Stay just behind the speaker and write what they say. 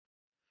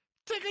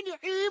Taking your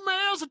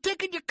emails and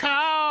taking your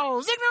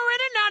calls.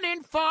 Ignorant and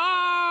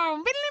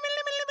uninformed.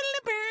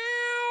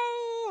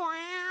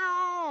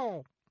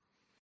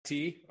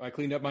 Tea. I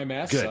cleaned up my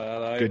mess.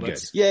 Good.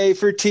 Yay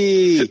for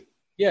tea.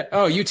 Yeah.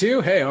 Oh, you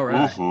too? Hey, all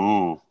right.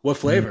 Mm-hmm. What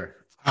flavor?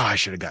 Oh, I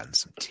should have gotten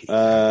some tea.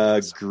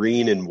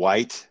 Green and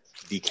white,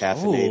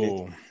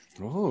 decaffeinated.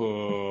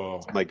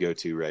 Oh, My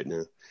go-to right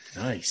now.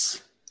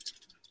 nice.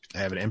 I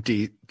have an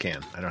empty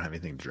can. I don't have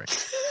anything to drink.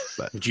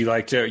 But Would you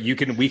like to?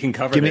 We can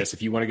cover this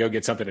if you want to go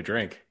get something to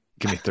drink.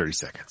 give me 30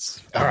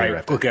 seconds. All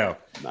right, we'll go.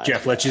 Nice.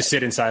 Jeff, let's just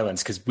sit in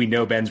silence because we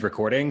know Ben's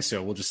recording,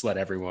 so we'll just let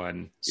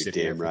everyone sit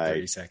You're here damn for right.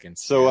 30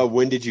 seconds. So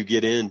when did you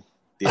get in?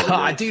 The other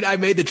night? Dude, I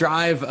made the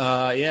drive.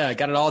 I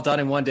got it all done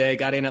in one day.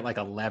 Got in at like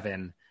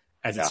 11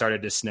 as it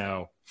started to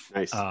snow.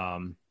 Nice.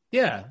 So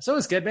it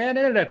was good, man.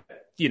 It ended up,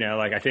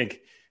 I think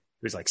it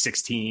was like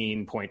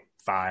 16.5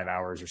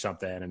 hours or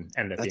something, and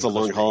ended up. That's a being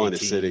long closer to haul in a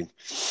 18. sitting.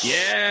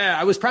 Yeah,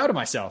 I was proud of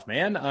myself,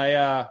 man.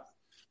 I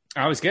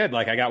was good.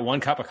 Like I got one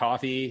cup of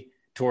coffee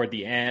toward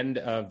the end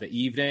of the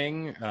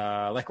evening,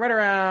 like right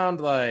around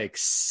like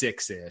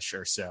 6-ish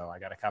or so. I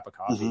got a cup of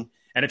coffee,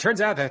 and it turns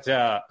out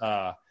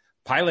that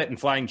Pilot and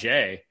Flying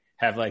J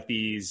have like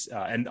these,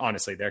 and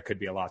honestly, there could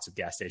be lots of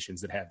gas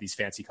stations that have these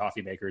fancy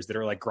coffee makers that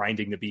are like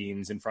grinding the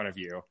beans in front of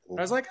you.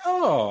 I was like,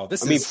 oh,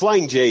 I mean,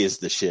 Flying J is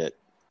the shit.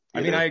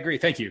 I agree.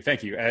 Thank you.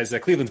 As a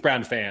Cleveland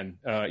Brown fan,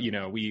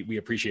 we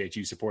appreciate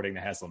you supporting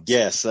the Haslams.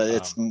 Yes,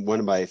 it's one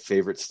of my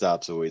favorite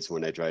stops always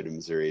when I drive to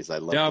Missouri. Is I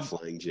love the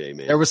Flying J,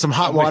 man. There was some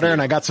hot water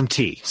and I got some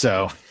tea.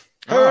 So,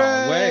 Hey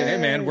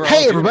man,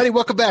 hey everybody,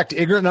 welcome back to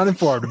Ignorant and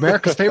Uninformed,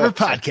 America's favorite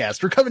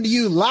podcast. We're coming to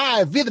you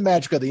live via the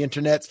magic of the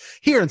internet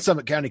here in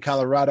Summit County,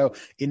 Colorado,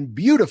 in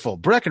beautiful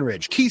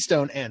Breckenridge,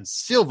 Keystone, and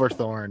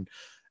Silverthorne.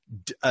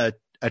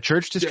 A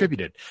church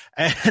distributed.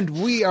 And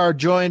we are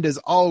joined, as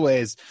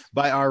always,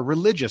 by our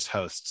religious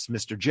hosts,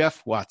 Mr.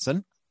 Jeff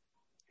Watson.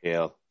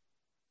 Hail.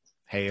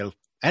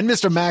 And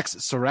Mr. Max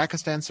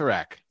Sarakistan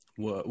Sarak.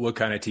 What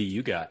kind of tea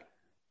you got?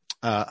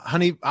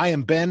 Honey, I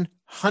am Ben,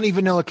 honey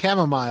vanilla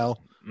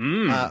chamomile.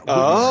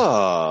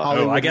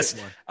 I guess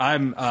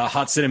I'm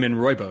hot cinnamon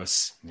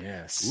rooibos.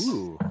 Yes.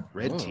 Ooh,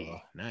 red tea.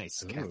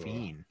 Nice. Ooh.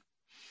 Caffeine.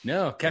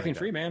 No, caffeine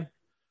free, man.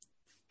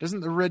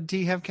 Doesn't the red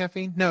tea have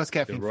caffeine? No, it's The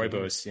caffeine free.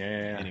 rooibos,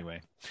 yeah.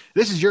 Anyway,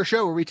 this is your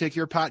show where we take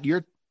your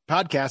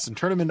podcast and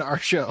turn them into our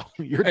show.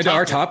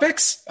 Our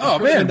topics? Oh,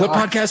 man, what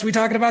podcast are we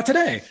talking about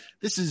today?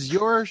 This is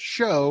your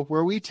show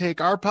where we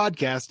take our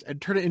podcast and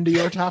turn it into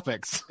your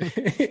topics.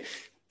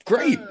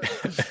 Great.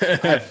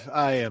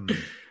 I am.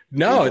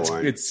 No,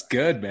 it's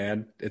good,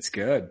 man. It's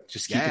good.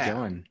 Just keep it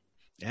going.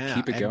 Yeah.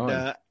 Keep it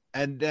going.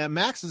 And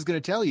Max is going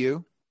to tell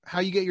you how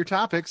you get your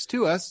topics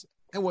to us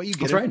and what you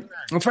get.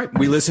 That's right.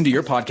 We listen to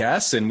your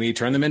podcasts and we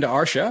turn them into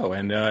our show.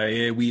 And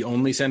we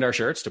only send our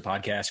shirts to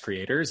podcast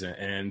creators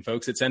and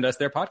folks that send us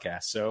their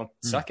podcasts. So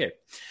suck it.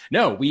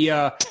 No, we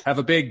have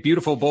a big,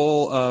 beautiful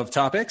bowl of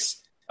topics.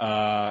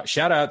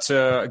 Shout out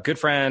to a good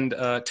friend,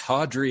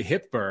 Tawdry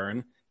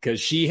Hipburn, because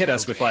she hit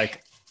us with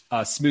like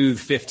a smooth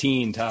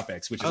 15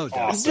 topics, which is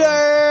awesome.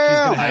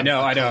 I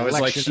know. It's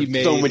like she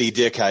made so many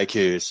dick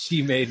haikus.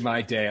 She made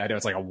my day. I know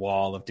it's like a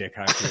wall of dick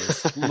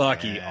haikus.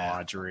 Lucky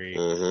Audrey.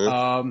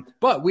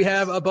 But we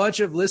have a bunch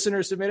of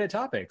listener submitted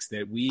topics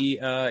that we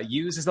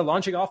use as the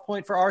launching off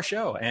point for our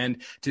show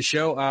and to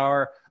show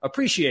our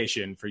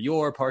appreciation for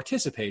your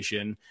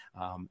participation.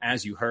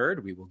 As you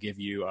heard, we will give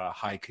you a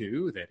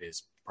haiku that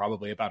is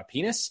probably about a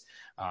penis.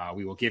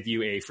 We will give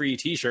you a free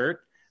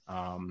t-shirt.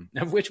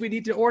 Of which we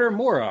need to order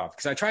more of,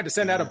 because I tried to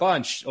send out a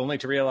bunch only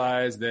to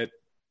realize that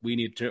we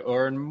need to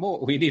earn more.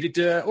 We needed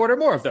to order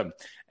more of them.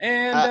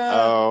 And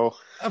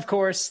of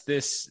course,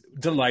 this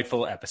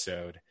delightful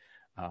episode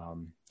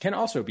can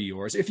also be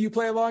yours if you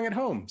play along at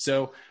home.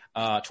 So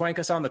twank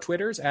us on the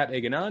Twitters at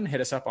Iganon,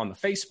 hit us up on the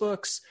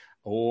Facebooks,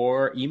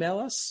 or email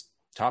us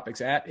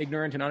topics at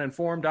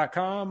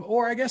ignorantanduninformed.com,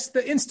 or I guess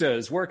the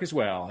Instas work as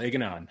well.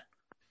 Iganon.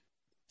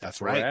 That's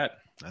right.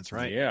 That's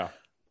right. Yeah.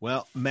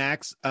 Well,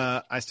 Max,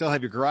 I still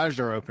have your garage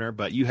door opener,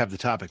 but you have the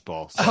topic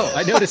bowl. So. Oh,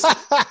 I noticed.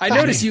 I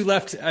noticed you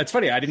left. It's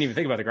funny. I didn't even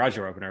think about the garage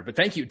door opener, but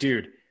thank you,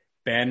 dude.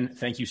 Ben,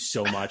 thank you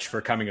so much for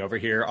coming over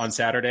here on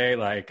Saturday.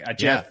 Like,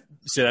 Jeff.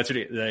 So that's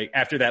what like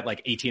after that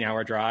like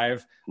 18-hour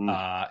drive,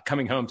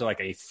 coming home to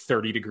like a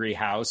 30-degree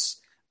house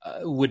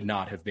would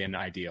not have been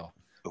ideal.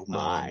 Oh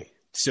my!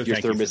 So your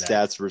thank you for that.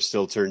 thermostats were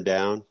still turned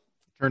down.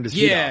 Turned his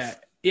heat off.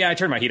 Yeah, I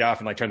turned my heat off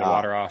and like turned the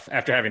water off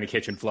after having the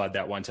kitchen flood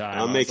that one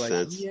time. That makes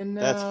sense.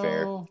 That's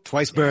fair.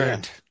 Twice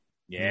burned.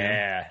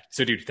 Yeah.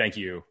 So, dude, thank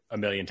you a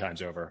million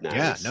times over.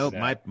 Nice. Yeah, no,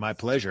 my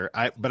pleasure.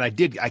 I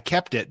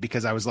kept it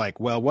because I was like,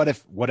 well, what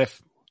if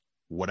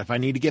I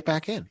need to get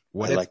back in?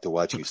 I like to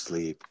watch you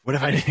sleep. What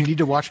if I need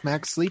to watch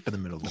Max sleep in the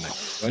middle of the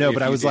night? No,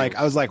 but I was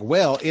like,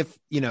 well, if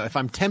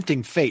I'm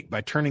tempting fate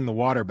by turning the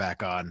water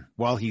back on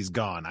while he's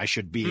gone, I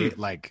should be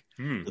like,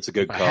 that's a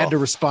good call. If I had to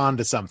respond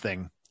to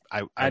something,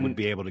 I would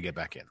be able to get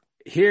back in.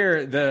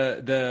 Here,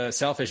 the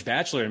selfish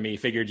bachelor in me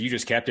figured you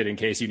just kept it in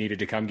case you needed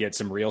to come get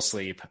some real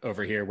sleep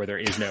over here where there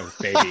is no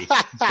baby.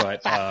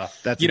 But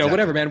That's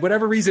whatever, man.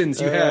 Whatever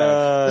reasons you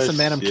have. Listen,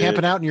 man, I'm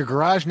camping out in your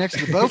garage next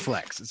to the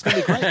Bowflex. It's gonna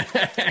be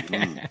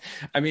great.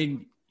 I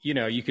mean,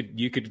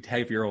 you could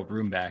have your old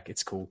room back.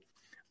 It's cool.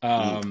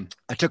 I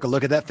took a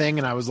look at that thing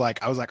and I was like,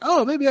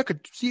 oh, maybe I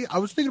could see. I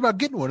was thinking about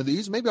getting one of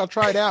these. Maybe I'll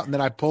try it out. And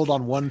then I pulled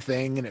on one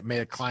thing and it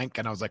made a clank,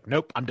 and I was like,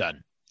 nope, I'm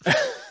done.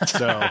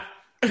 So.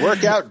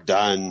 Workout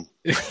done.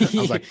 I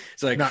was like,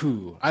 it's like,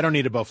 no, I don't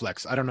need a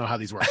Bowflex. I don't know how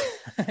these work.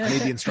 I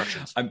need the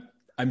instructions.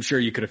 I'm sure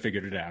you could have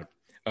figured it out.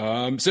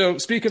 So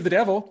speak of the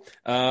devil.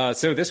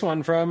 So this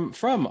one from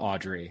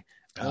Audrey.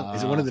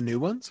 Is it one of the new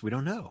ones? We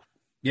don't know.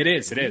 It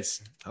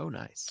is. Oh,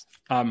 nice.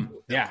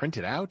 Yeah. Print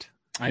it out.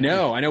 I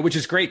know, which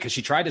is great because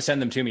she tried to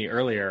send them to me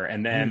earlier,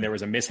 and then there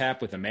was a mishap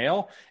with the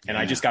mail, and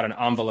I just got an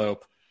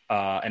envelope.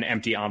 An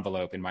empty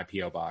envelope in my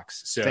P.O.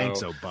 box. So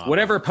thanks, Obama.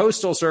 Whatever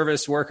postal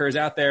service workers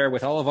out there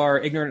with all of our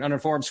ignorant,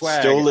 uninformed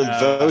swag. Stolen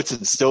votes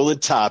and stolen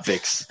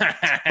topics.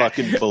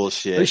 Fucking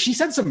bullshit. She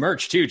sent some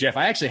merch too, Jeff.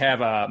 I actually have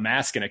a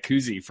mask and a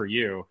koozie for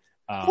you.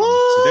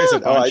 So there's a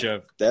bunch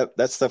of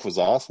that stuff was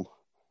awesome.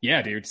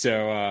 Yeah, dude.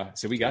 So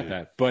we got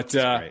that. But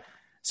so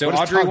what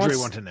does Audrey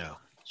want to know?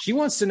 She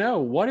wants to know,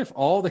 what if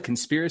all the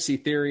conspiracy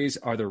theories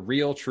are the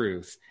real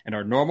truth and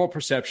our normal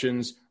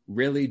perceptions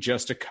really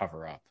just a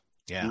cover up?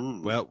 Yeah.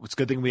 Well, it's a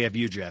good thing we have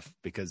you, Jeff,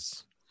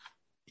 because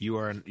you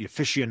are an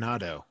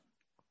aficionado.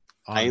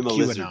 I am a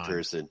lizard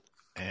person.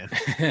 And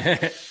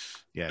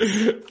yeah,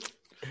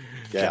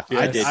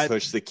 I did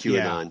push the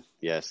QAnon.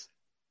 Yeah. Yes.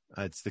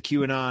 It's the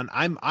QAnon.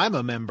 I'm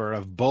a member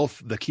of both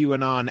the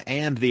QAnon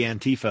and the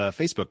Antifa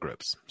Facebook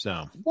groups.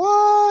 So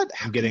what?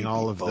 I'm getting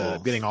all of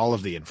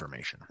the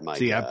information.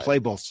 See, I play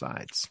both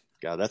sides.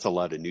 God, that's a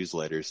lot of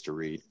newsletters to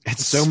read.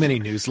 It's so many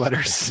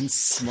newsletters.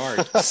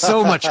 Smart.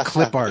 So much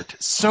clip art.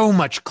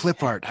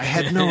 I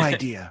had no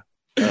idea.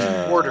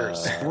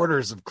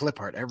 Borders of clip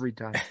art every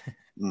time.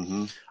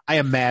 Mm-hmm. I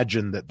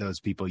imagine that those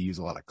people use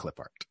a lot of clip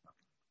art.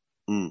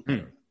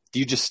 Do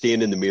you just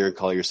stand in the mirror and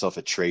call yourself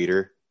a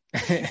traitor?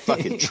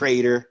 Fucking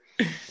traitor.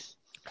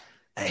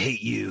 I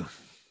hate you.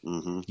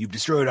 Mm-hmm. You've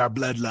destroyed our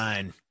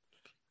bloodline.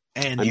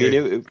 And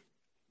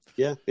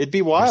it'd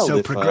be wild.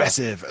 So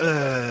progressive.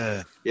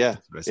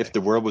 If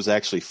the world was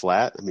actually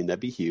flat, I mean,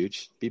 that'd be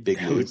huge. Be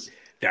big news.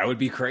 That would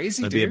be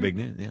crazy. That'd be a big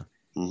news. Yeah.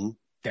 Mm-hmm.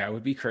 That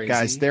would be crazy.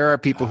 Guys, there are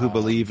people who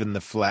believe in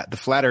the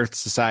Flat Earth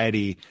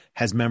Society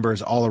has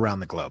members all around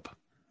the globe.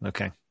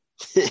 Okay.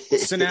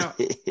 So now,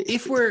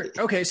 if we're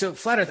okay, so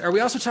flat Earth, are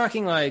we also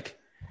talking like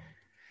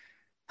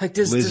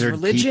does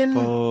religion?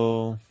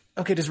 People.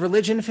 Okay, does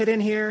religion fit in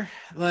here?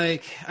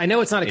 Like, I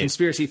know it's not a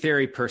conspiracy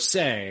theory per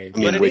se,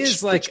 but it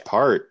is like which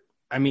part.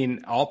 I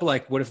mean,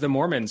 what if the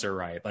Mormons are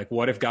right? Like,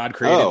 what if God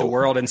created the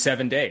world in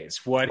 7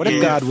 days? What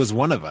if God was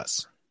one of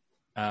us?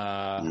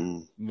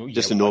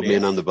 Just an old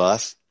man on the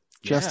bus.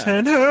 Just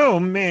an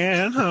old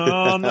man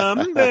on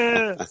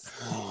the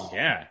bus.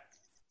 Yeah.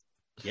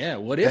 Yeah.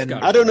 What if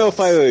God? I don't know if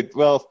I would.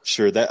 Well,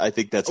 sure. I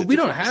think that's we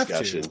don't have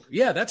discussion. To.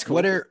 Yeah, that's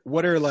cool.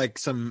 What are like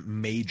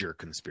some major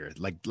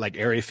conspiracies? Like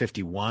Area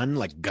 51,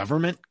 like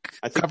government?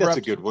 I think that's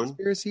a good one.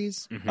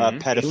 Conspiracies.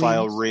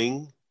 Pedophile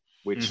ring,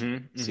 which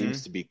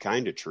seems to be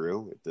kind of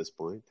true at this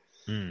point.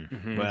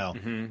 Well,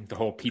 the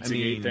whole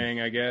Pizzagate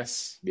thing, I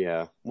guess.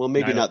 Yeah. Well,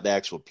 maybe not the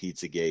actual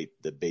Pizzagate,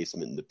 the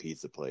basement in the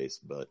pizza place,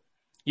 but.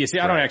 Yeah. See,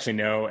 I don't actually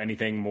know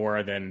anything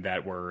more than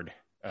that word.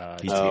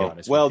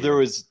 Well, there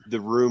was the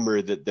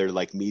rumor that their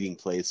meeting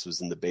place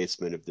was in the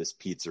basement of this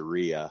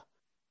pizzeria.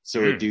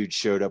 So a dude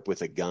showed up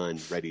with a gun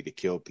ready to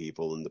kill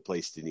people, and the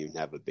place didn't even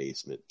have a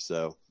basement.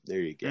 So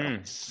there you go.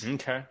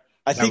 Okay.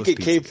 I think it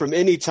came from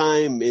any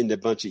time in a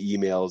bunch of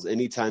emails.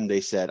 Anytime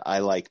they said, I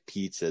like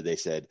pizza, they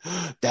said,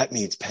 that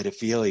means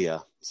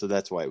pedophilia. So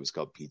that's why it was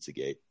called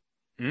Pizzagate.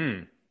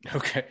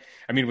 Okay.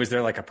 I mean, was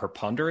there like a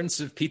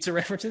preponderance of pizza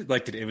references?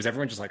 Like, was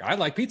everyone just like, I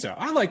like pizza.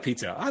 I like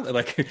pizza.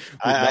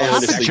 I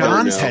honestly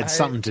John's had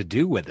something to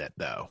do with it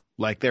though.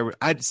 Like and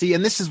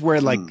this is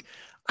where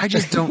I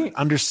just don't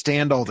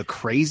understand all the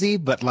crazy,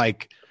 but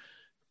like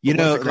Pepe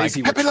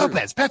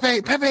Lopez,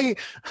 Pepe,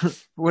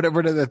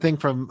 whatever the thing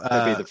from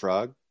Pepe the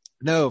Frog.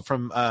 No,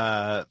 from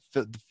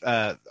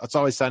It's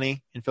Always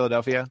Sunny in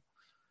Philadelphia.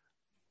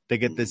 They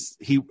get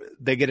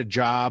they get a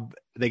job.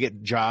 They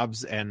get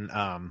jobs and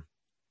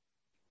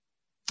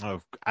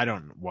I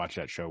don't watch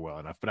that show well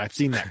enough, but I've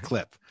seen that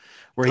clip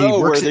where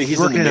he's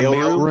working in a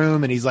mail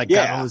room and he's got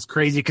all this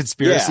crazy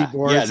conspiracy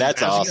boards. Yeah,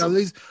 that's awesome.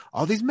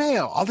 All this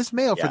mail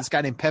for this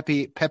guy named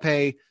Pepe.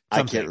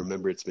 I can't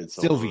remember. It's been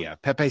so Sylvia, long.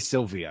 Pepe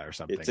Sylvia or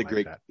something. It's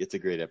a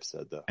great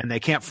episode though. And they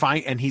can't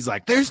find, and he's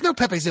like, "There's no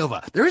Pepe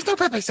Silva. There is no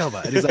Pepe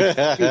Silva." And he's like,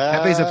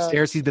 "Pepe's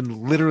upstairs. He's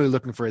been literally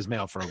looking for his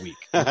mail for a week."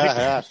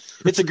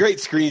 It's a great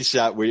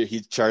screenshot where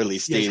Charlie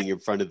standing in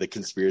front of the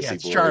conspiracy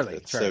board. Charlie.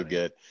 It's so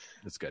good.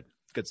 That's good.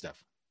 Good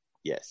stuff.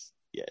 Yes.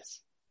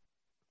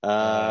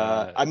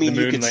 I mean,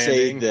 you could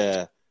say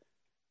the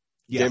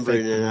Denver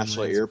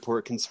International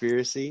Airport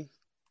conspiracy.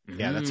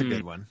 Yeah, that's a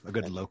good one. A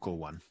good local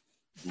one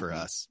for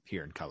us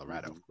here in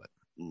Colorado. But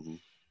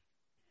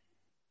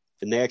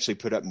And they actually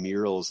put up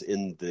murals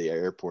in the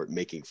airport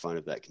making fun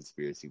of that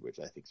conspiracy, which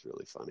I think is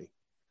really funny.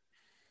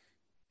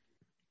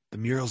 The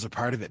murals are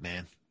part of it,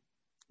 man.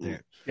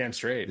 Damn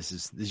straight. This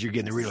is you're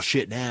getting the real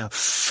shit now.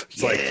 It's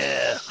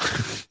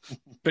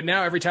but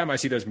now every time I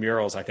see those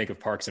murals, I think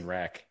of Parks and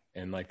Rec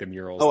and like the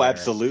murals. Oh,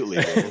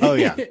 absolutely. Oh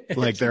yeah,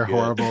 like they're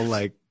horrible,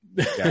 like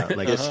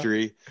like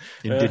history,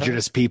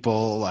 indigenous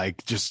people,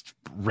 like just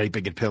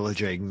raping and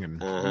pillaging,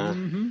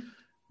 and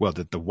well,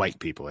 the white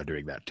people are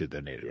doing that to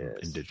the native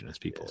indigenous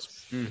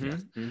peoples.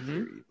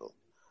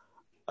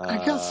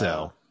 I guess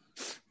so.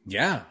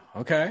 Yeah.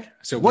 Okay.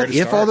 So what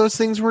if all those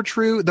things were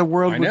true? The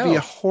world would be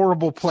a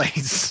horrible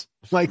place.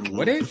 Like,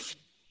 what if?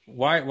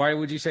 Why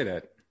would you say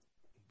that?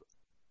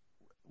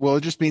 Well,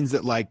 it just means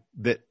that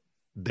that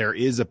there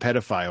is a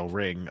pedophile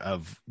ring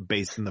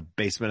based in the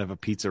basement of a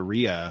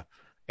pizzeria,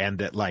 and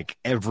that like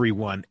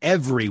everyone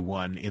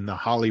in the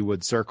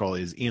Hollywood circle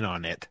is in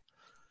on it,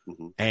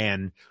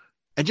 and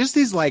just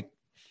these like.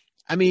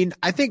 I mean,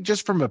 I think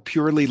just from a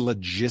purely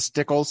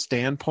logistical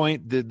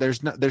standpoint,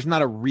 there's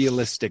not a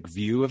realistic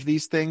view of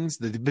these things.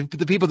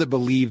 The people that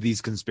believe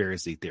these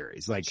conspiracy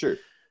theories, like, sure.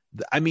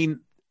 I mean,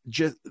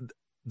 just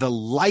the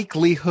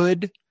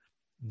likelihood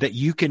that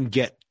you can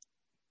get.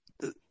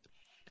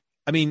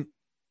 I mean,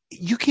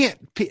 you can't.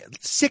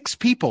 6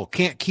 people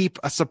can't keep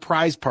a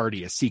surprise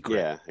party a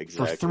secret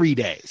for 3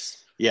 days.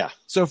 Yeah.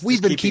 So if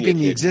we've been keeping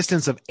the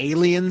existence of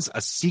aliens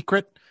a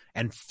secret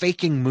and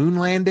faking moon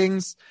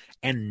landings,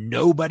 and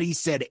nobody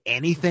said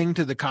anything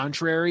to the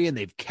contrary, and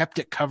they've kept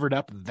it covered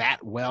up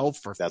that well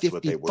for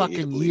 50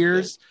 fucking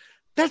years,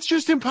 that's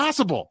just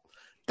impossible.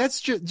 That's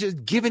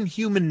just given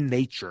human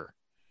nature.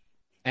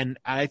 And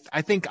I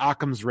think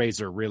Occam's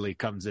razor really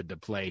comes into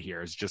play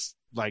here. It's just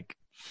like,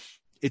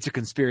 it's a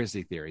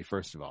conspiracy theory,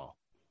 first of all.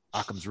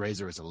 Occam's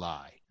razor is a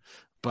lie.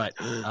 But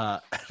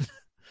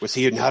was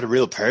he not a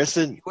real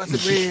person? He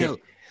wasn't real.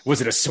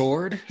 Was it a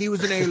sword? He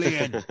was an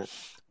alien.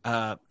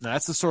 No,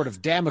 that's the sort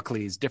of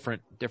Damocles,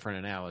 different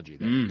analogy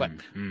there.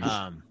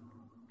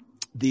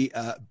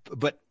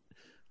 But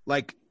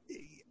like,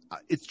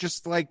 it's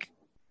just like,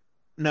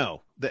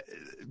 no,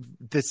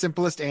 the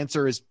simplest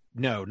answer is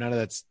no, none of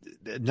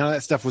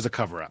that stuff was a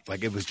cover up.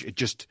 Like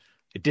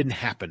it didn't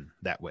happen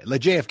that way. Like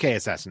JFK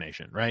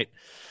assassination, right?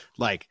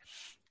 Like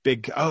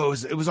it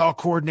was all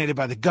coordinated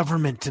by the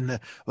government and the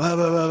blah,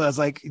 blah, blah. I was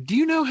like, do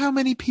you know how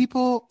many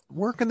people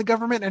work in the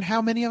government and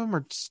how many of them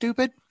are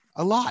stupid?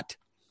 A lot.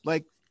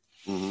 Like,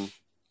 you know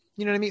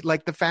what I mean?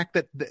 Like the fact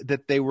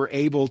that they were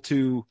able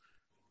to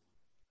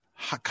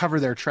cover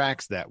their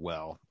tracks that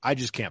well, I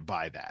just can't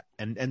buy that.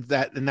 And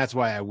that's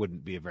why I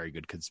wouldn't be a very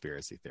good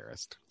conspiracy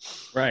theorist.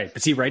 Right.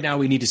 But see, right now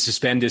we need to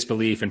suspend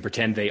disbelief and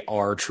pretend they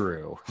are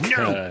true.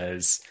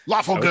 Because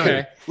lawful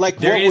good.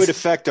 Like what would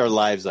affect our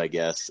lives, I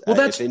guess. Well,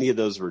 if any of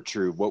those were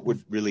true, what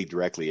would really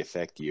directly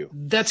affect you?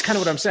 That's kind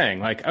of what I'm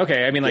saying. Like,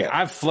 okay, I mean, like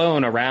I've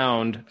flown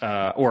around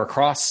or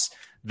across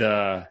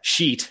the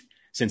sheet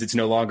since it's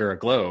no longer a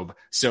globe.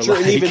 So sure,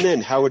 and even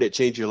then, how would it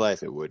change your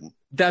life? It wouldn't.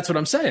 That's what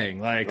I'm saying.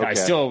 Like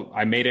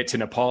I made it to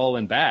Nepal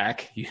and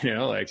back, you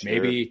know, like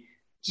maybe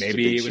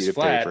it was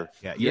flat. Paper.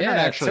 Yeah. You're not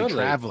actually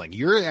traveling.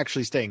 You're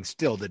actually staying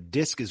still. The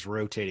disc is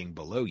rotating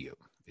below you,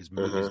 is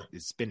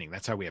spinning.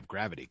 That's how we have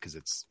gravity. Cause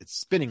it's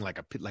spinning like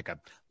a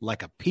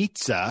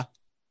pizza.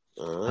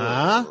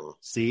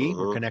 See,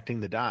 we're connecting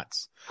the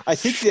dots. I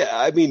think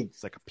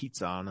it's like a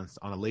pizza on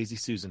a lazy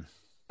Susan.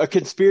 A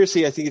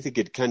conspiracy, I think it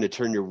could kind of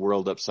turn your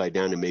world upside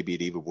down, and maybe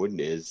it even wouldn't,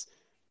 is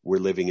we're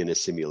living in a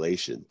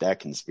simulation. That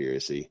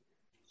conspiracy.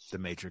 The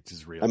Matrix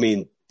is real. I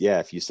mean, yeah,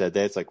 if you said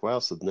that, it's like, wow,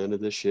 so none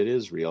of this shit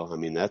is real. I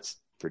mean, that's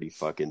pretty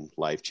fucking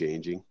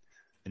life-changing.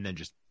 And then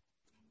just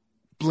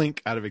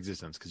blink out of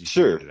existence because you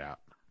figured it out.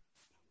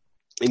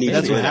 And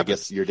even then, I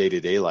guess your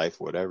day-to-day life,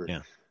 whatever.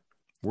 Yeah.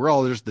 We're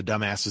all just the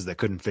dumbasses that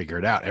couldn't figure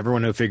it out.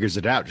 Everyone who figures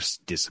it out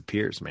just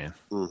disappears, man.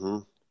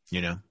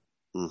 You know?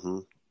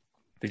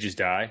 They just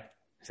die?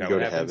 Is that go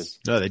what to happens?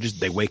 heaven. No,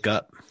 they wake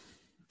up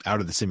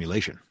out of the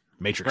simulation,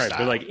 Matrix style.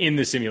 But like in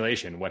the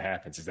simulation, what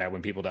happens? Is that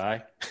when people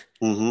die?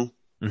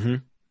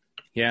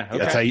 Yeah,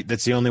 okay.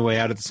 That's the only way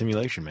out of the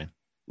simulation, man.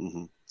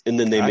 And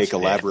then they make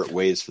elaborate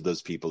ways for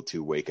those people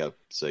to wake up.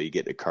 So you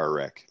get in a car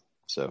wreck.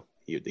 So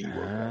you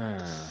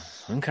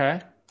woke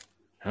up.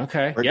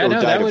 Okay. Or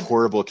died of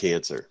horrible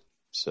cancer.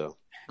 So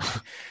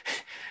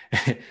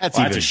that's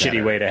a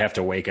shitty way to have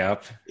to wake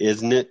up,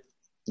 isn't it?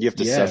 You have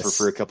to suffer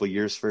for a couple of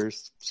years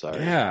first.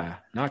 Sorry. Yeah,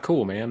 not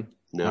cool, man.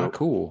 No, not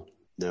cool.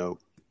 No.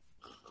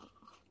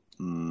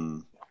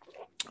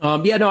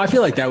 Yeah, no, I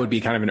feel like that would be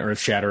kind of an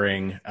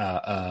earth-shattering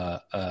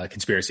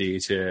conspiracy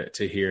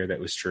to hear that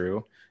was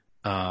true.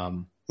 I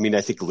mean, I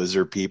think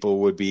lizard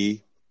people would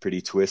be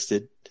pretty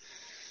twisted.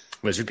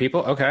 Lizard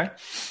people, okay,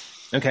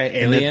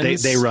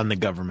 aliens. They run the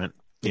government.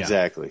 Yeah.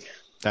 Exactly.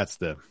 That's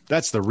the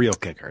real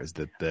kicker. Is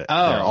that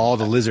all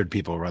the lizard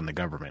people run the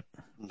government.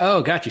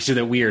 Oh, got you. So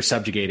that we are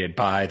subjugated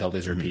by the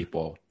lizard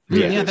people.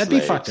 Yeah, that'd be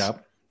fucked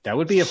up. That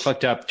would be a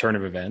fucked up turn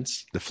of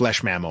events. The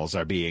flesh mammals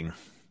are being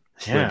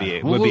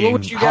being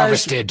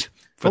harvested.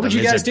 What would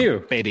you guys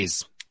do?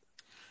 Babies.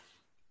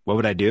 What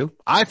would I do?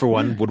 I, for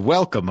one, would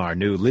welcome our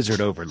new lizard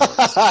overlords.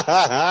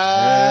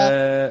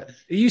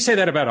 You say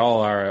that about all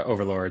our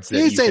overlords.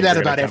 You say that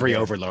about every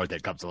overlord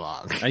that comes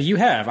along. You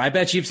have. I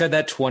bet you've said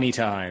that 20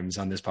 times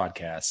on this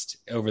podcast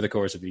over the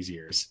course of these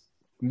years.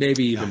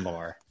 Maybe even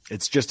more.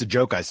 It's just a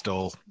joke I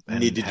stole. You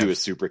need to do a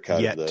supercut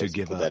yet of to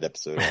give that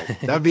episode.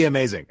 That would be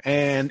amazing.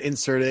 And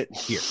insert it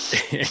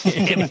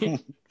here.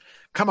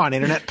 Come on,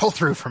 internet. Pull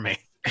through for me.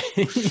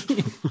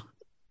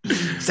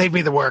 Save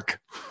me the work.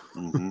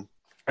 Mm-hmm.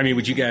 I mean,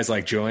 would you guys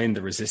like join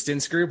the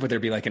resistance group? Would there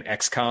be like an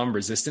XCOM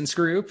resistance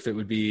group that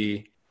would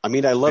be? I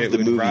mean, I loved the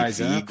movie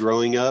V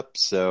growing up,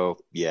 so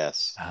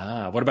yes.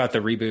 What about the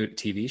reboot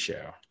TV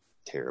show?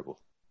 Terrible.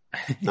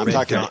 I'm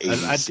talking about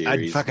 80s series.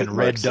 I'd fucking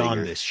Red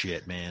Dawn this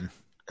shit, man.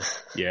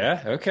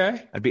 Yeah.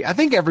 Okay. I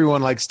think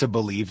everyone likes to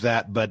believe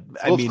that, but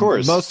I mean,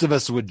 most of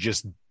us would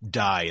just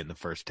die in the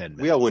first 10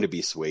 minutes. We all want to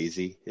be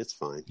Swayze. It's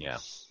fine. Yeah.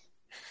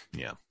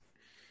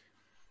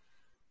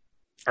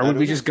 Or would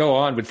we just go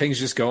on? Would things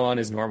just go on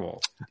as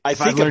normal? I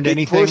think a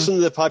big portion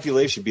of the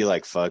population would be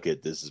like, fuck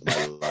it, this is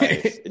my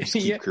life. And just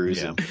keep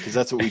cruising. Because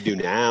that's what we do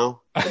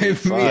now.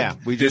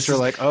 We just are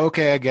like,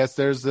 okay, I guess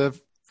there's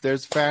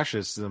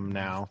fascism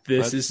now.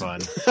 This is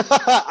fun.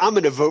 I'm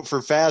going to vote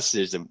for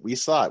fascism. We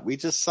saw it. We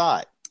just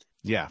saw it.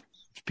 Yeah.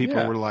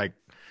 People were like,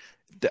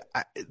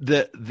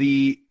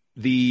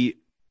 the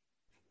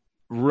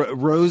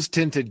rose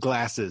tinted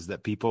glasses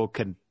that people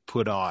can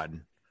put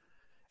on.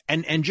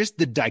 And just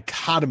the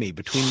dichotomy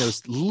between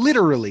those,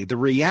 literally the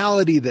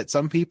reality that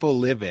some people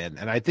live in.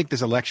 And I think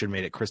this election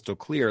made it crystal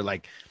clear.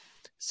 Like,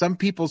 some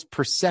people's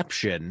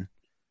perception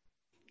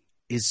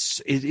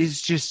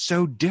is just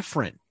so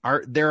different.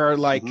 There are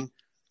like,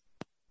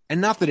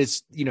 and not that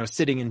it's,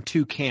 sitting in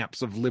two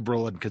camps of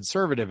liberal and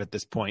conservative at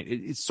this point.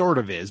 It sort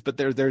of is, but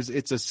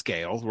it's a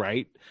scale,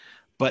 right?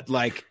 But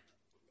like,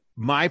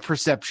 my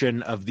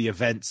perception of the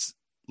events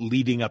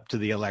leading up to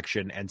the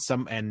election and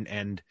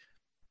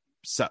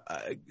so,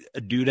 a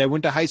dude I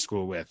went to high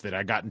school with that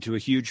I got into a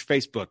huge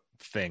Facebook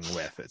thing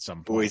with at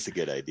some point. Always a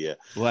good idea.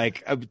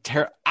 Like,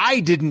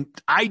 I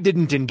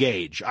didn't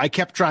engage. I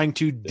kept trying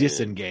to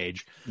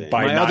disengage.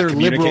 By my not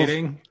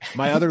communicating.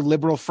 My other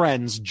liberal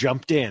friends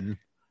jumped in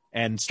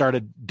and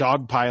started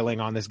dogpiling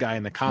on this guy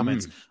in the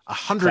comments.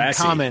 100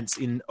 comments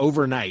in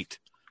overnight,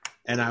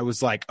 and I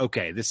was like,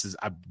 okay, this is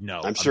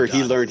no. I'm sure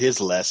he learned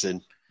his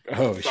lesson.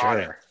 Oh,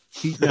 sure.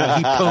 He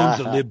pwned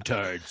the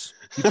libtards.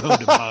 He pwned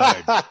him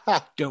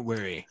hard. Don't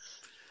worry.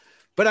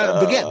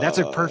 But again, that's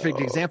a perfect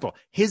example.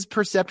 His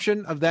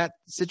perception of that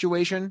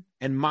situation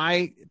and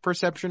my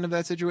perception of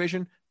that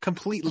situation,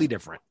 completely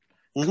different.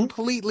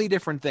 Completely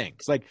different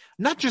things. Like,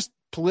 not just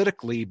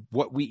politically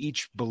what we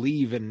each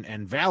believe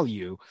and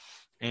value,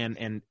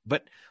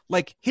 but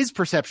like, his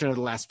perception of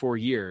the last 4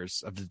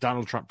 years of the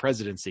Donald Trump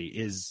presidency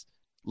is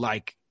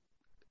like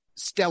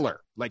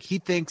stellar. Like, he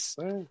thinks,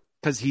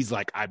 because he's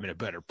like, I'm in a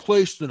better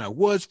place than I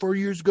was 4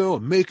 years ago.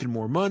 I'm making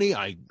more money.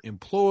 I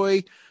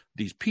employ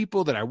these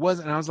people that I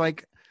wasn't. And I was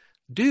like,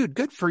 dude,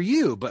 good for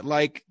you. But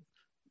like,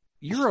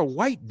 you're a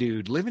white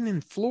dude living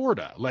in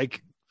Florida.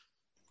 Like,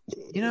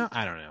 I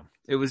don't know.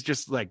 It was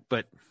just like,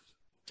 but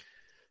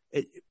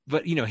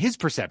his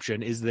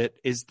perception is that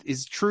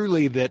is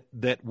truly that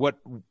what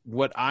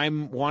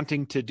I'm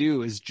wanting to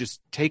do is just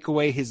take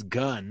away his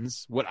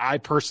guns. What I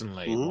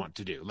personally want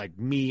to do, like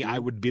me, I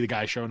would be the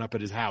guy showing up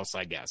at his house,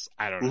 I guess.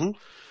 I don't know,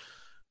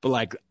 but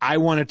like, I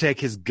want to take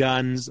his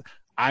guns.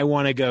 I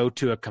want to go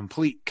to a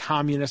complete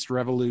communist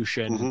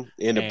revolution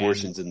and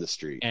abortions in the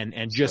street,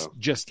 and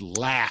just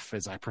laugh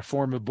as I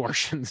perform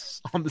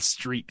abortions on the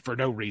street for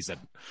no reason.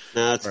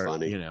 No, that's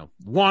funny.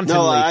 Wantonly.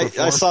 No,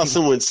 I saw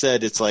someone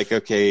said it's like,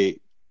 okay,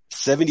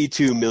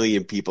 72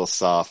 million people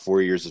saw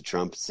 4 years of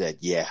Trump and said,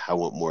 yeah, I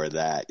want more of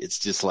that. It's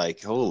just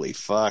like, holy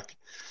fuck.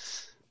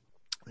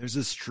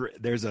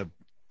 There's a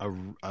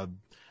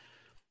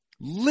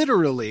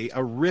literally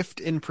a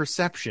rift in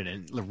perception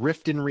and a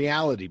rift in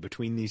reality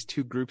between these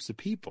two groups of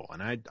people.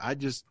 And I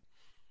just,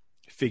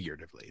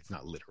 figuratively, it's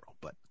not literal,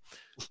 but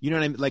you know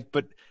what I mean? Like,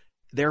 but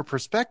their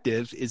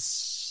perspective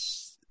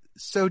is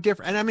so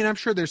different. And I mean, I'm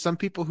sure there's some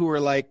people who are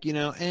like, I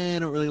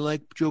don't really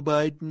like Joe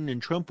Biden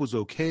and Trump was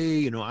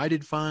okay. I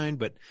did fine.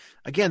 But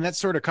again, that's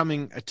sort of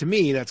coming to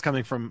me, you're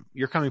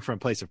coming from a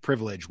place of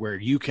privilege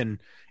where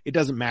it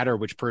doesn't matter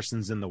which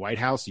person's in the White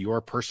House,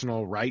 your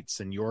personal rights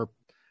and your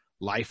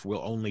life will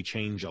only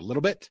change a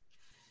little bit.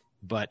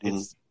 But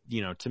it's,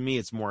 to me,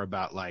 it's more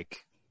about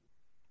like,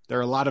 there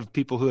are a lot of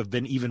people who have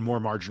been even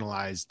more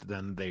marginalized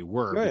than they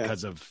were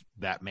because of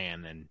that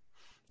man and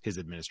his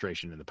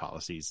administration and the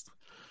policies.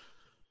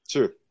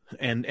 Sure.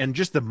 And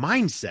just the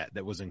mindset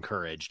that was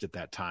encouraged at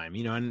that time,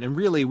 and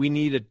really we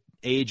need an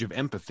age of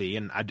empathy.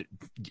 And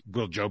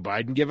will Joe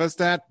Biden give us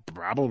that?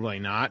 Probably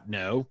not.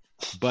 No,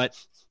 but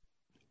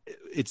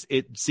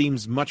it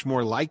seems much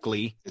more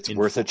likely. It's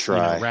worth a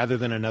try rather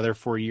than another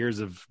 4 years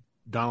of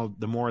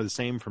the more of the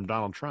same from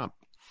Donald Trump.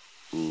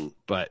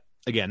 But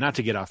again, not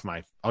to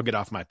I'll get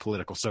off my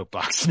political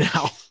soapbox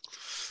now,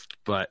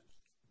 but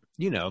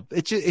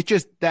it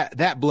just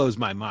that blows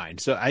my mind.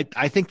 So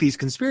I think these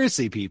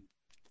conspiracy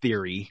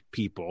theory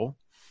people,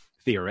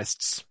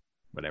 theorists,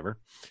 whatever.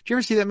 Did you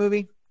ever see that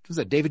movie? Was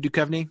that David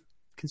Duchovny?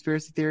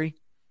 Conspiracy Theory?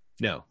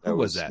 No. Who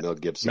was that? Mel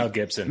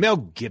Gibson. Mel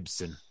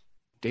Gibson.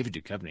 David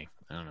Duchovny.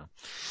 I don't know.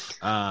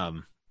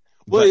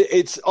 Well,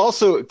 it's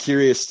also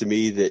curious to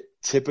me that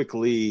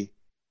typically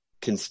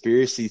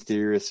conspiracy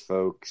theorist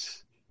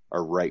folks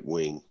are right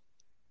wing,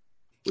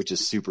 which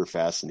is super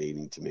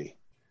fascinating to me.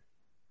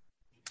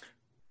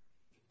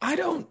 I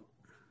don't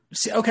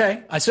see.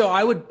 Okay. So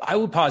I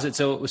would posit.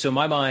 So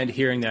my mind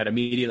hearing that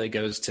immediately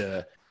goes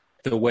to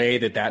the way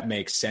that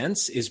makes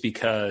sense is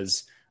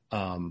because,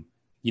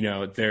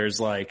 there's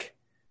like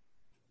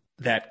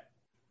that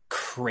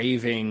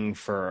craving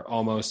for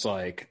almost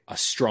like a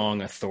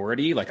strong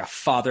authority, like a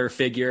father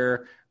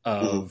figure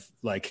of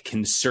like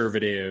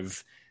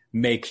conservative,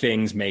 make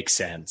things make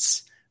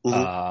sense.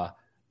 That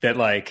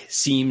like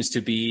seems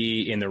to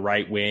be in the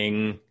right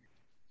wing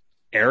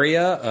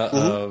area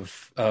of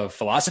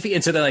philosophy.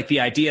 And so that like the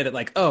idea that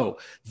like, oh,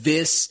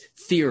 this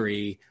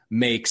theory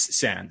makes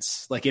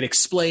sense. Like it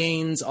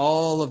explains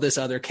all of this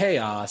other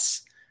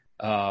chaos.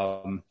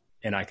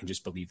 And I can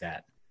just believe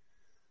that.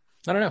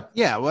 I don't know.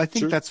 Yeah. Well, I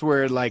think that's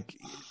where like,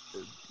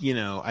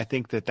 I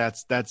think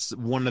that's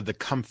one of the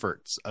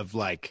comforts of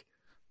like,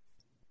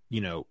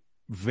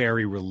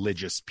 very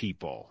religious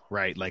people,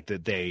 right? Like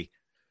that they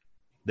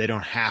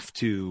don't have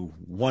to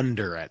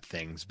wonder at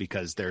things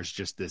because there's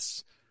just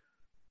this,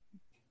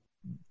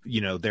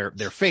 their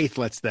faith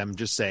lets them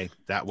just say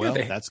that,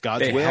 that's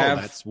God's will.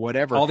 That's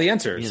whatever. All the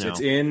answers. It's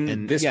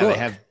in this book.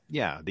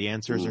 The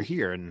answers are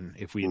here. And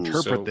if we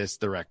interpret this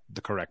the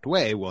correct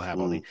way, we'll have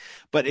all the,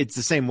 but it's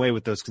the same way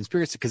with those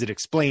conspiracies because it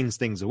explains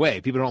things away.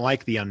 People don't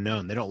like the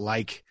unknown. They don't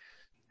like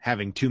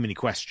having too many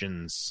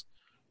questions.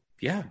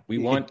 Yeah.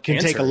 It can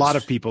take a lot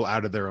of people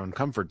out of their own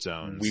comfort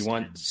zones. We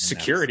want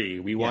security.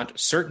 We want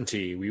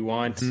certainty. We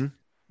want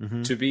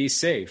to be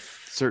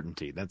safe.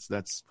 Certainty. That's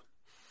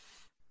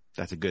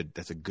a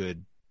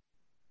good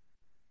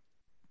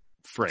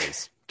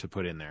phrase to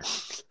put in there.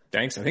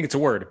 Thanks. I think it's a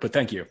word, but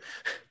thank you.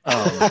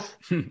 The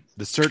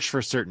search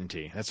for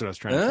certainty. That's what I was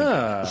trying to think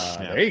of.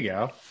 There you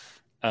go.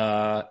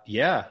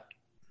 Yeah.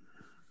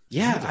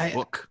 A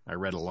book I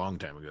read a long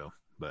time ago,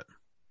 but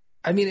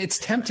I mean, it's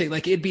tempting.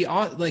 Like it'd be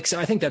like, so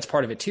I think that's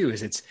part of it too,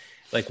 is it's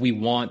like, we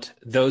want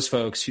those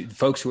folks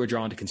who are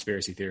drawn to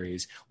conspiracy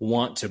theories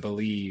want to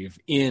believe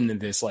in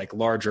this like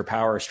larger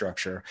power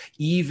structure,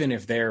 even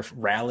if they're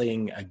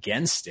rallying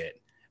against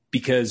it,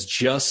 because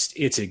just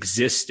its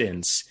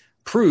existence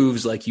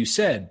proves, like you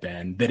said,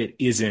 Ben, that it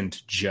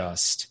isn't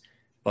just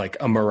like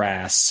a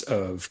morass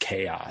of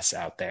chaos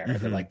out there.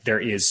 That like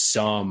there is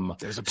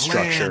there's a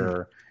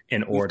structure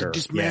and order. We have to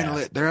dismantle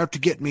it. They're out to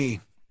get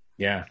me.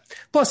 Yeah.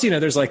 Plus,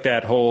 there's like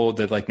that whole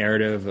like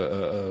narrative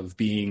of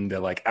being the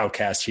like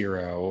outcast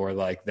hero or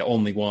like the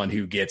only one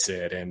who gets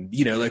it. And,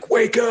 like,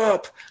 wake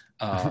up.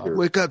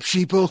 Wake up,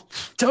 sheeple.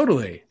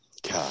 Totally.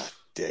 God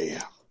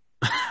damn.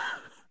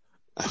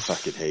 I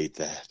fucking hate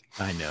that.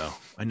 I know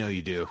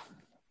you do.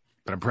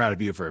 But I'm proud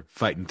of you for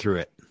fighting through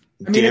it.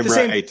 I mean, at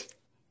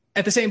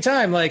the same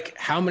time, like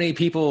how many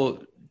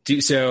people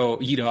do so,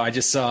 I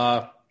just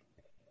saw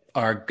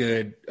my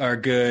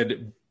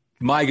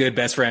good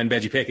best friend,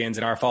 Benji Pickens,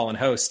 and our fallen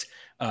host,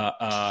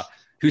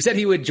 who said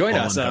he would join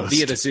us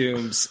via the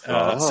Zooms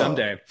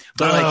someday.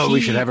 But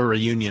we should have a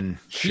reunion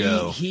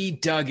show. He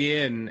dug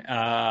in,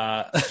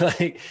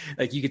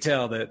 like you could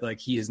tell that like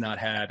he has not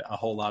had a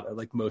whole lot of,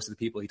 like, most of the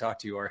people he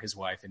talked to are his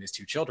wife and his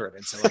two children,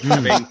 and so like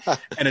having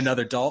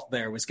another adult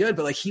there was good.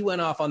 But like he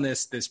went off on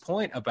this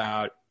point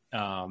about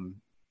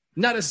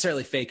not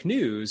necessarily fake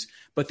news,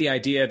 but the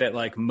idea that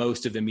like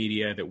most of the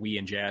media that we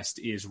ingest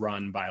is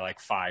run by like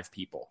 5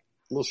 people.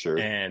 Well, sure.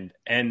 And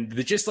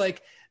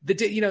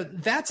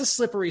that's a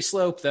slippery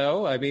slope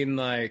though. I mean,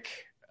 like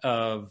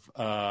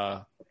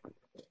that's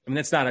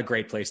not a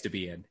great place to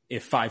be in.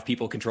 If 5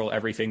 people control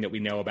everything that we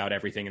know about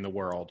everything in the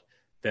world,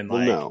 then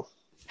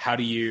how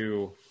do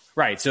you,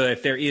 right. So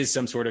if there is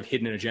some sort of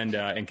hidden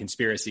agenda and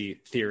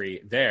conspiracy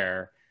theory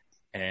there,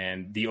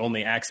 and the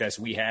only access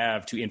we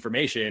have to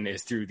information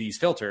is through these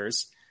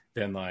filters,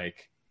 then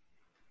like,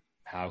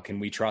 how can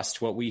we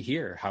trust what we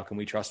hear? How can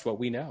we trust what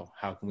we know?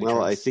 How can we trust?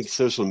 I think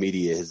social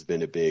media has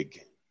been a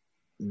big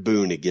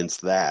boon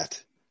against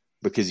that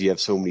because you have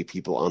so many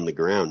people on the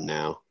ground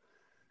now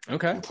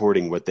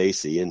reporting what they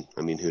see. And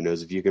I mean, who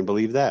knows if you can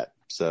believe that?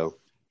 So,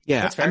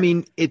 yeah, I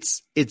mean,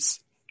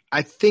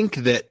 I think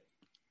that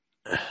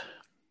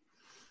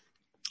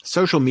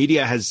social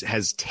media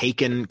has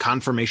taken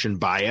confirmation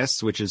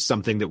bias, which is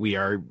something that we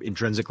are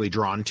intrinsically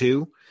drawn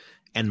to,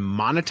 and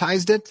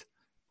monetized it.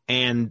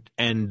 And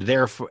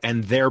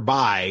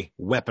thereby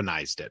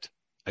weaponized it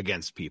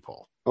against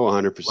people. Oh,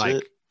 100%.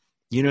 Like,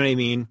 you know what I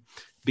mean?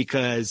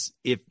 Because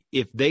if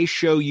they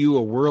show you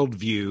a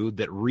worldview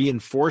that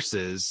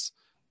reinforces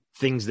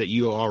things that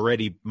you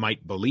already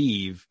might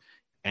believe,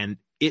 and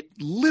it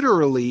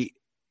literally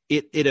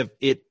it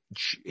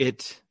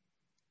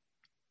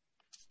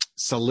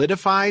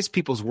solidifies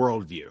people's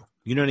worldview.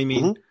 You know what I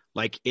mean?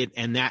 Like it,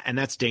 and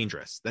that's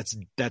dangerous. That's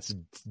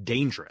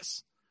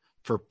dangerous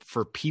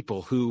for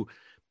people who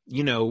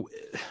you know,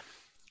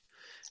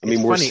 I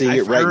mean, we're seeing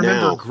it right now. I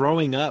remember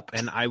growing up,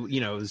 and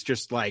it was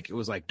just like,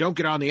 don't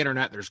get on the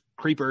internet. There's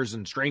creepers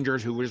and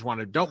strangers who just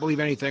don't believe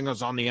anything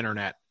that's on the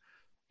internet,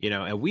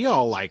 and we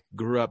all like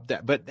grew up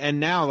and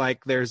now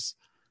like there's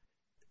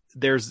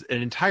an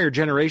entire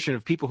generation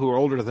of people who are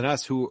older than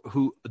us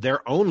who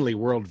their only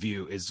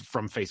worldview is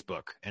from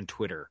Facebook and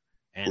Twitter,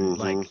 and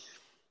like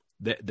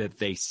that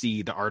they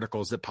see the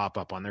articles that pop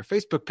up on their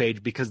Facebook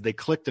page because they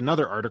clicked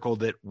another article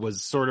that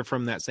was sort of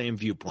from that same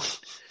viewpoint.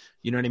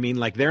 You know what I mean?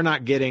 Like they're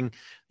not getting,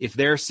 if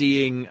they're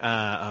seeing,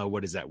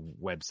 what is that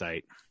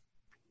website?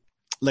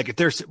 Like if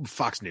there's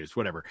Fox News,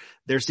 whatever,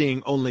 they're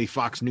seeing only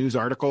Fox News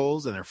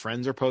articles and their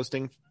friends are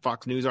posting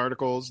Fox News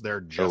articles.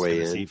 They're just going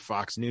to see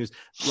Fox News.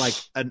 Like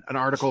an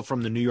article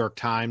from the New York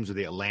Times or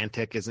the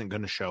Atlantic isn't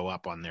going to show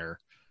up on their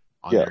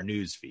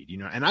news feed,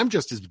 and I'm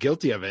just as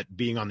guilty of it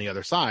being on the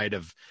other side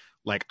of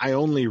like, I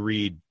only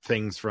read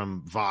things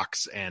from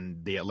Vox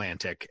and the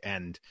Atlantic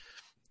and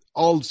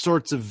all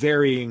sorts of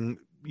varying,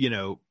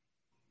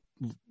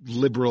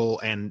 liberal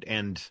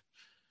and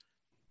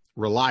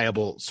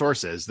reliable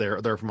sources.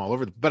 They're from all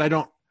over,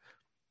 but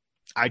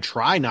I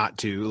try not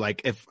to,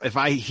 like, if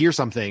I hear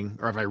something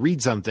or if I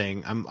read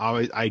something,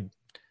 I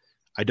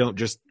don't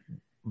just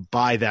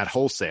buy that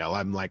wholesale.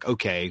 I'm like,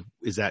 okay,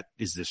 is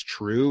this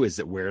true? Is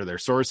it where their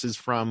source is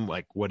from?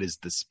 Like, what is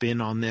the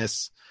spin on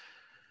this?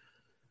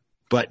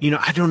 But,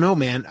 I don't know,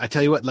 man. I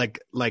tell you what,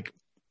 like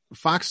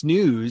Fox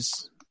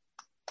News,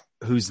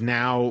 who's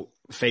now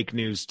fake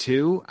news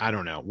too. I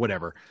don't know,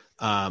 whatever.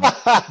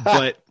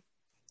 But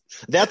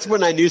that's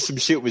when I knew some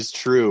shit was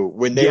true,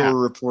 when they were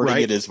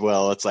reporting it as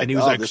well. It's like, and he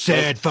was like,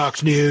 sad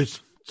Fox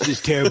News. This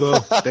is terrible.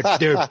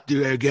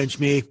 They're against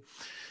me.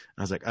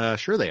 I was like,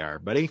 sure they are,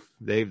 buddy.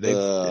 They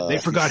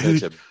forgot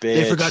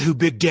who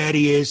Big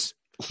Daddy is.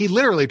 He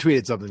literally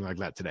tweeted something like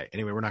that today.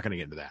 Anyway, we're not going to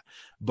get into that.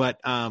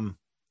 But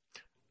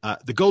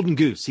the Golden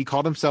Goose, he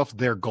called himself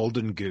their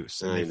Golden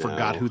Goose, and they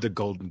forgot who the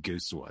Golden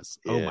Goose was.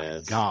 Yes. Oh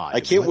my God. I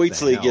can't wait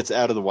till he gets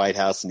out of the White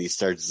House and he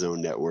starts his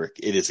own network.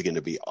 It is going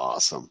to be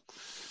awesome.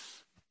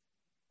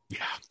 Yeah.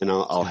 And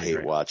I'll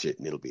hate watch it,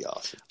 and it'll be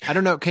awesome. I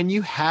don't know. Can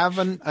you have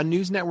a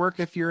news network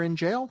if you're in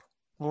jail?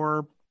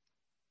 Or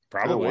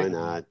probably. Why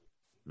not?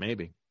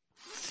 Maybe.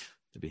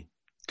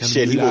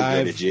 Shit, he won't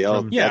go to jail.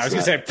 I was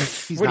going to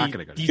say, he's not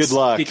going to go to jail. Good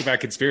luck. Speak about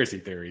conspiracy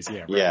theories.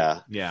 Yeah.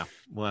 Right. Yeah.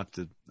 We'll have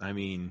to,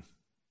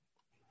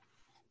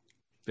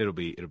 it'll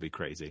be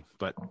crazy,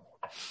 but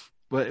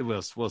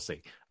we'll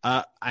see.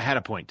 I had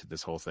a point to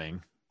this whole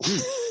thing.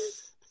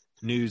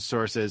 News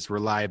sources,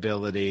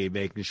 reliability,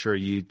 making sure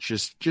you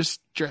just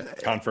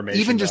confirmation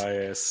even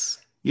bias.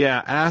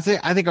 Yeah. And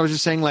I think I was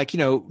just saying, like,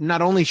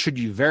 not only should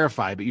you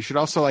verify, but you should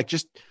also like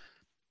just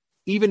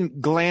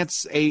even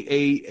glance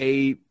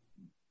a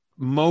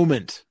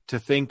moment to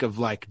think of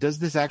like, does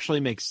this actually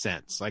make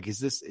sense? Like, does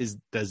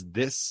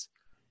this,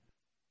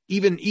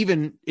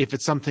 even if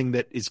it's something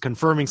that is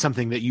confirming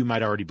something that you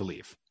might already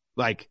believe,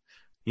 like,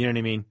 you know what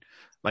I mean?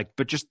 Like,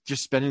 but just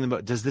spending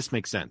the, does this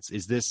make sense?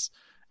 Is this,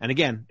 and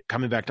again,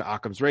 coming back to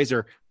Occam's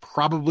razor,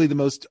 probably the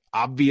most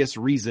obvious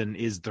reason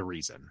is the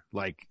reason,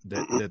 like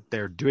that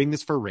they're doing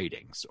this for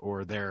ratings,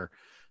 or they're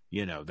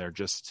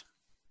just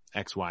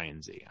X, Y,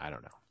 and Z. I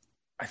don't know.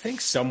 I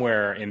think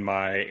somewhere in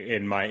my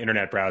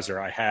internet browser,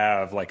 I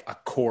have like a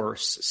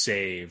course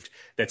saved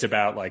that's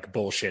about like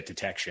bullshit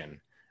detection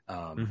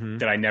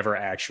that I never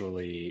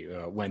actually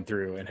went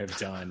through and have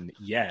done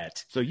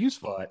yet. So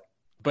useful,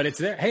 but it's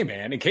there. Hey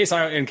man, in case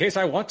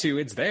I want to,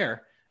 it's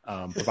there.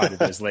 Provided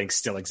those links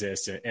still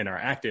exist and are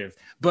active.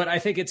 But I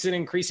think it's an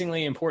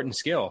increasingly important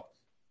skill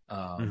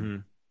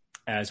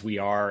as we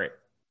are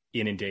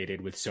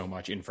inundated with so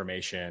much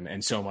information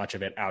and so much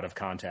of it out of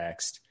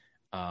context.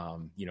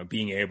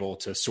 Being able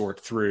to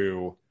sort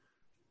through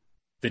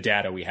the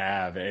data we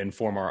have and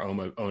form our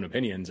own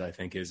opinions, I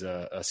think is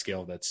a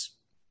skill that's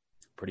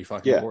pretty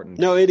fucking important.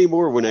 No,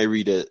 anymore when I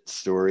read a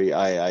story,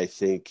 I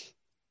think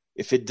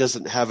if it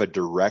doesn't have a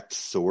direct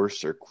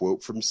source or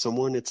quote from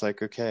someone, it's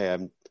like, okay,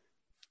 I'm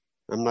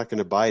not going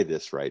to buy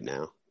this right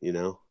now,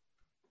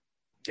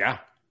 Yeah.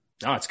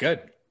 No, it's good.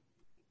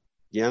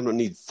 Yeah, I don't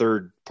need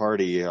third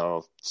party.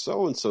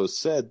 So-and-so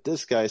said,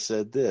 this guy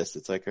said this.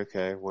 It's like,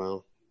 okay,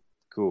 well,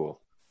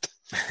 cool.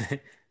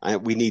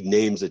 We need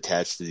names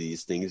attached to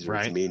these things or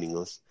it's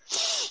meaningless.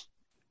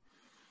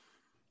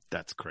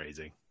 That's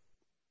crazy.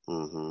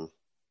 Mm-hmm.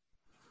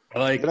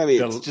 But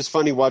it's just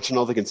funny watching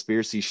all the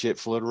conspiracy shit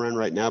float around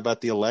right now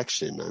about the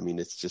election.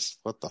 It's just,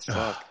 what the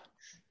fuck?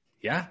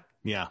 Yeah.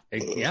 Yeah.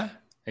 Yeah.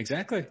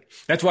 Exactly.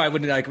 That's why I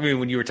wouldn't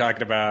when you were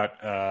talking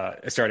about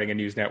starting a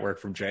news network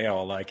from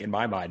jail, like in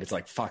my mind, it's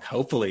like, fuck,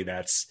 hopefully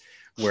that's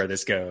where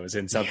this goes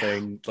and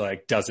something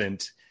like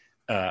doesn't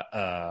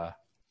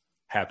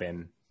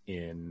happen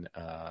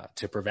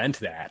to prevent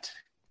that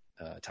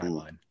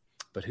timeline.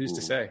 But who's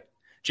to say?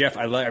 Jeff,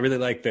 I really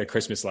like the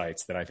Christmas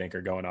lights that I think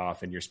are going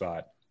off in your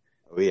spot.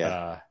 Oh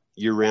yeah.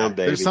 Year round,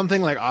 baby. There's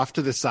something like off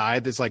to the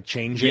side that's like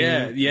changing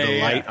the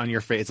light on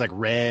your face. It's like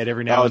red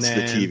every now and then.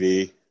 Oh, it's the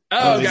TV.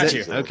 Oh, got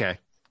you. Okay.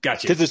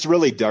 Gotcha. Because it's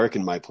really dark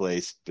in my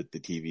place, but the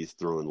TV is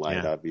throwing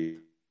light, obviously.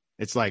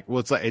 It's like,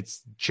 well,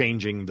 it's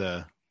changing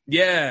the.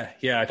 Yeah.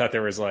 I thought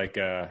there was like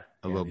a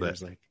little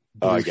bit. Like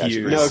I got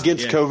you. No,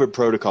 against COVID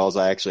protocols,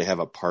 I actually have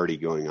a party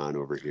going on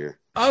over here.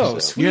 Oh,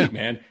 sweet,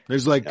 man.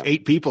 There's like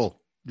 8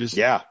 people. Just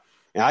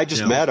I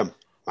just met them.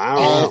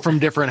 All from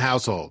different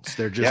households.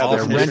 They're just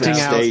they're renting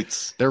out.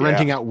 States. They're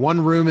renting out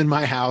one room in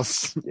my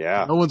house.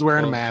 Yeah, no one's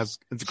wearing a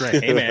mask. It's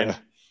great. Hey, man.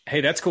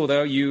 Hey, that's cool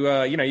though. You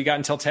you got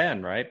until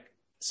 10, right?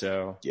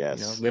 So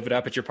live it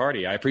up at your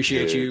party. I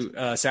appreciate you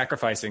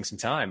sacrificing some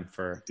time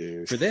for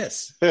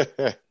this.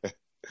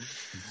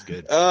 It's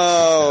good.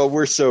 Oh,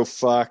 we're so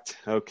fucked.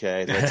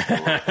 Okay, that's cool.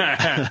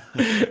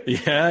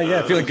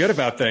 yeah. Feeling good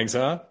about things,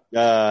 huh?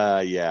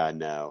 Yeah,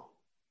 no.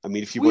 I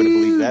mean, if you want to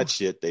believe that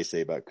shit they say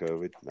about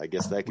COVID, I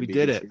guess that could be. We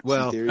did it.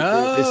 Well,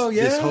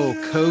 this whole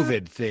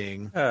COVID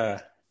thing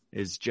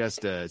is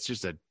just a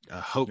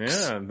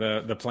hoax. Yeah,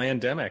 the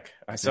pandemic.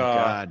 I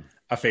saw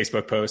a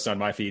Facebook post on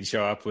my feed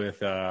show up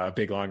with a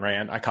big long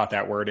rant. I caught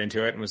that word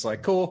into it and was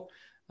like, cool.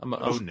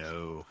 Oh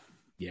no.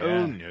 Yeah.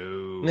 Oh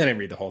no. I didn't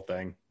read the whole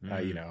thing.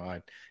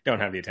 I don't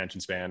have the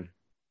attention span.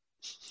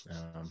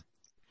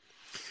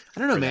 I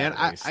don't know, man.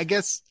 I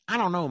guess I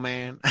don't know,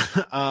 man.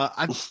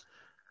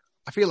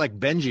 I feel like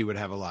Benji would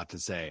have a lot to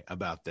say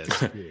about this.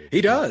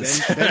 He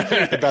does.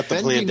 Benji, about the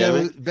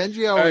pandemic.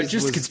 Benji always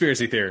just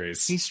conspiracy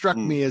theories. He struck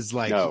me as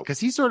like because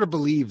he sort of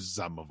believes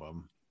some of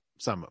them.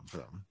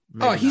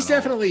 Maybe he's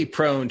definitely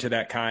prone to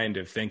that kind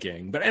of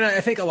thinking. And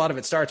I think a lot of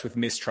it starts with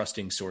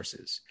mistrusting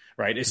sources,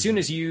 right? As soon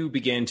as you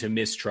begin to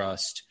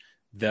mistrust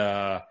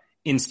the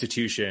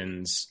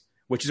institutions,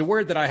 which is a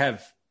word that I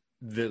have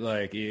that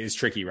like is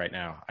tricky right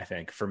now, I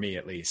think, for me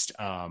at least,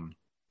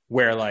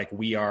 where like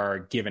we are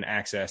given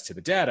access to the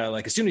data,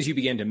 like as soon as you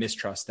begin to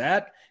mistrust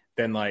that,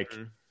 then like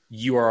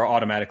you are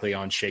automatically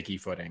on shaky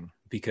footing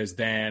because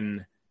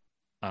then,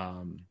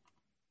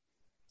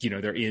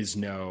 there's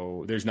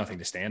nothing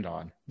to stand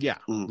on. Yeah.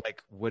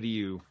 Like, what do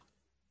you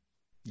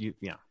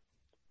yeah.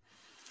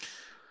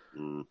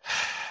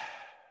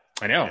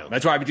 I know.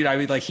 That's why we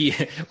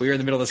were in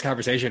the middle of this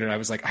conversation and I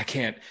was like, I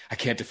can't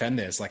defend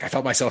this. Like I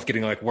felt myself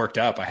getting like worked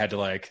up. I had to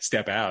like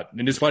step out.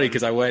 And it's funny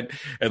because I went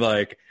and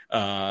like,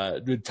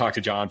 talked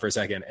to John for a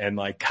second and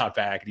like got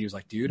back and he was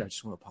like, dude, I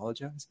just want to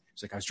apologize.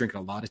 He's like, I was drinking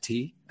a lot of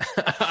tea.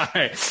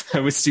 I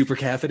was super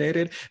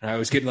caffeinated and I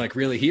was getting like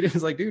really heated. I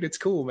was like, dude, it's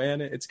cool,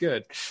 man. It's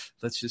good.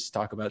 Let's just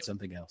talk about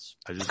something else.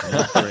 I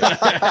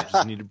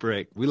just need a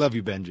break. We love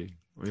you, Benji.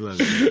 We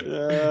love you.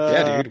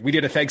 Yeah, dude. We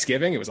did a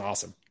Thanksgiving. It was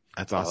awesome.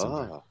 That's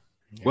awesome.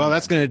 Yeah. Well,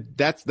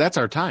 that's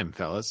our time,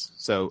 fellas.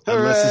 So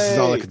unless this is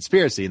all a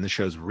conspiracy and the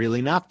show's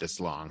really not this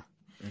long,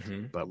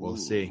 but we'll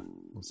see.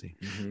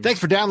 Thanks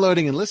for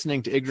downloading and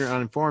listening to Ignorant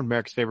Uninformed,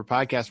 America's favorite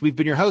podcast. We've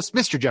been your hosts,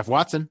 Mr. Jeff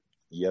Watson.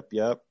 Yep.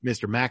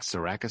 Mr. Max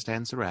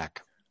Sarakistan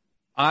Sarak.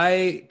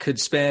 I could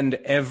spend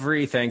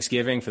every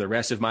Thanksgiving for the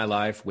rest of my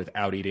life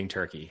without eating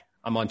turkey.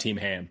 I'm on Team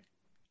Ham.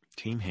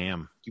 Team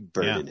Ham. You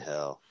burn in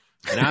hell.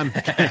 And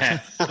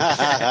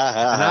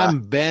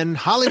I'm Ben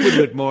Hollywood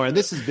Whitmore, and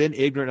this has been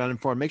Ignorant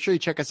Uninformed. Make sure you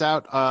check us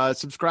out.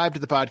 Subscribe to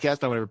the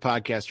podcast on whatever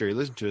podcaster you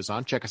listen to us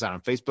on. Check us out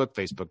on Facebook,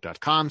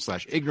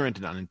 facebook.com/ignorant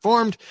and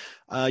uninformed.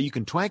 You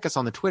can twank us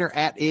on the Twitter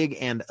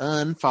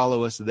 @ig&un.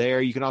 Follow us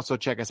there. You can also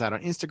check us out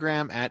on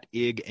Instagram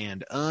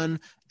 @ig&un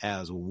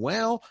as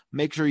well.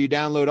 Make sure you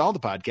download all the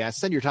podcasts.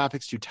 Send your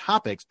topics to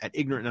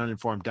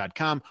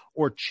topics@ignorantanduninformed.com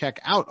or check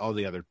out all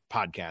the other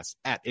podcasts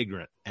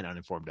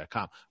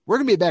 @ignorantanduninformed.com. We're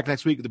going to be back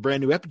next week with a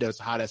brand new episode of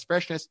Hot Ass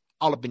Freshness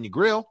all up in your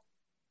grill.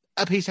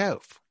 A peace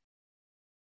out.